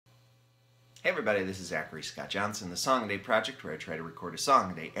Hey everybody, this is Zachary Scot, the Song a Day Project, where I try to record a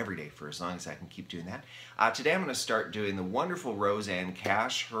song a day every day for as long as I can keep doing that. Today I'm going to start doing the wonderful Rosanne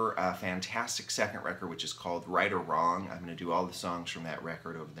Cash, her fantastic second record, which is called Right or Wrong. I'm going to do all the songs from that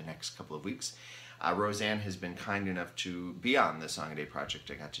record over the next couple of weeks. Rosanne has been kind enough to be on the Song a Day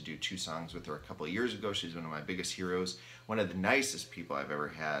Project. I got to do 2 songs with her a couple of years ago. She's one of my biggest heroes, one of the nicest people I've ever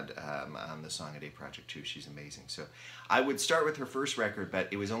had on the Song a Day Project too. She's amazing. So I would start with her first record, but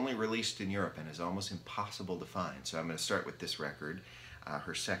it was only released in Europe and is almost impossible to find. So I'm going to start with this record,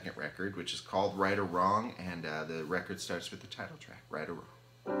 her second record, which is called Right or Wrong, and the record starts with the title track, Right or Wrong.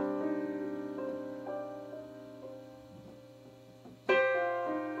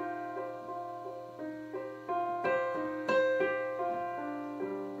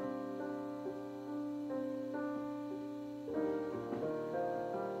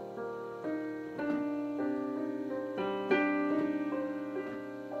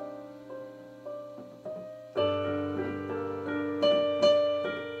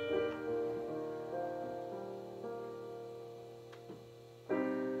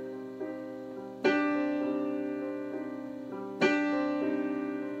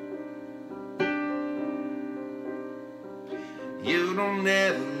 You don't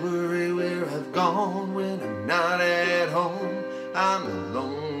ever worry where I've gone when I'm not at home. I'm the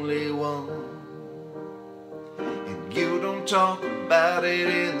lonely one. And you don't talk about it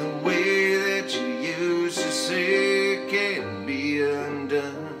in the way that you used to say it can't be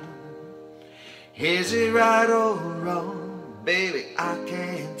undone. Is it right or wrong? Baby, I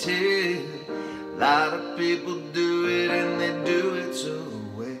can't tell. A lot of people do it and they do it so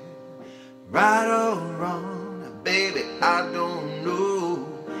well. Right or wrong? Baby, I don't know.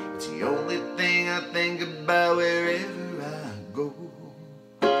 It's the only thing I think about wherever I go.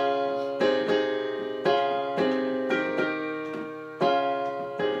 Now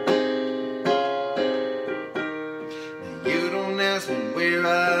you don't ask me where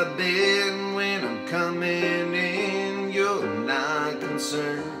I've been when I'm coming in. You're not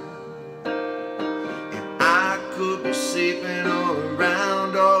concerned. And I could be sleeping all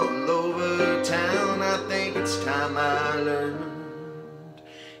around all over town. I think it's time I learned.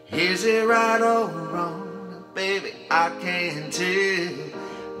 Is it right or wrong? Baby, I can't tell.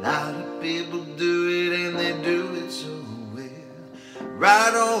 A lot of people do it and they do it so well.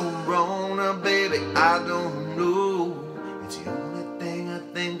 Right or wrong, now baby, I don't know. It's the only thing I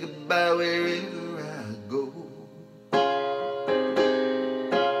think about wherever I go.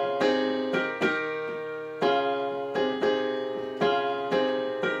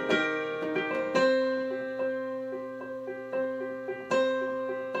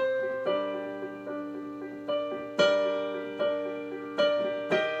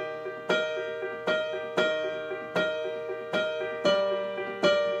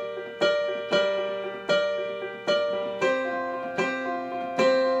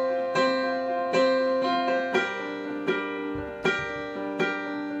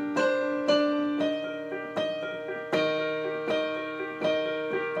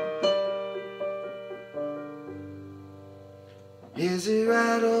 Is it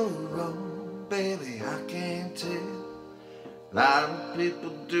right or wrong? Baby, I can't tell. A lot of people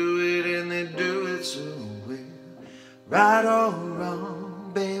do it and they do it so well. Right or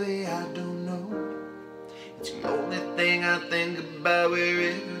wrong? Baby, I don't know. It's the only thing I think about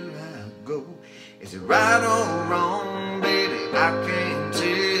wherever I go. Is it right or wrong? Baby, I can't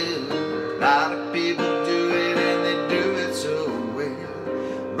tell. A lot of people do it and they do it so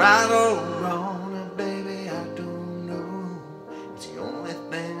well. Right or wrong?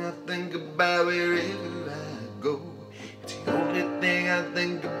 Think about wherever I go. It's the only thing I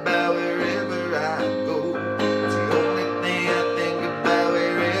think about wherever I go. It's the only thing I think about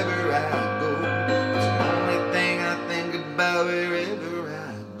wherever I go. It's the only thing I think about wherever I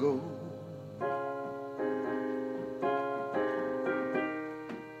go.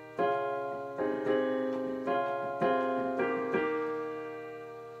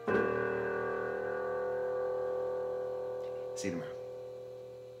 See you tomorrow.